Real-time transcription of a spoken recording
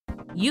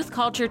Youth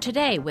Culture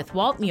Today with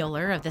Walt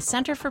Mueller of the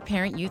Center for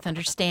Parent-Youth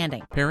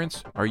Understanding.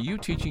 Parents, are you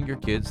teaching your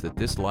kids that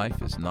this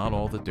life is not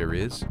all that there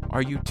is?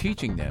 Are you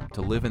teaching them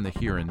to live in the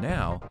here and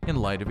now in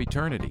light of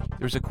eternity?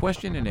 There's a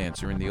question and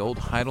answer in the old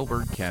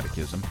Heidelberg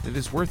Catechism that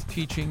is worth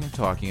teaching and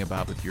talking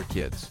about with your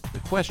kids. The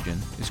question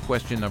is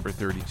question number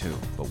 32.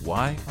 But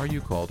why are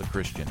you called a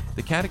Christian?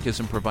 The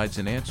Catechism provides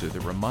an answer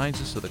that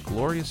reminds us of the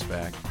glorious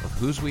fact of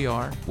whose we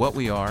are, what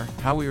we are,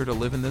 how we are to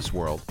live in this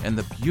world, and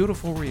the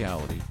beautiful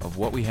reality of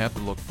what we have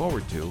to look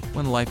forward to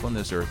when life on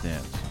this earth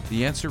ends.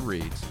 The answer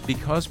reads,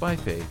 because by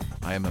faith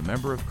I am a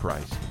member of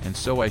Christ, and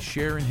so I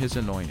share in His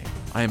anointing.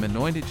 I am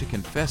anointed to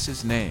confess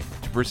His name,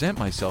 to present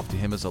myself to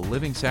Him as a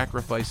living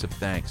sacrifice of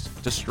thanks,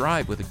 to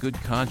strive with a good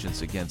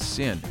conscience against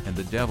sin and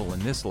the devil in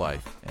this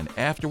life, and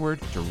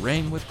afterward to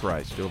reign with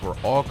Christ over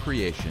all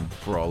creation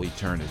for all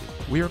eternity.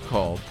 We are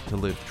called to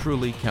live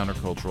truly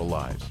countercultural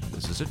lives.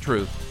 This is a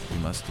truth we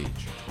must teach.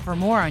 For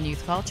more on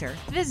youth culture,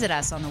 visit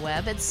us on the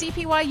web at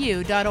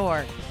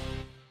cpyu.org.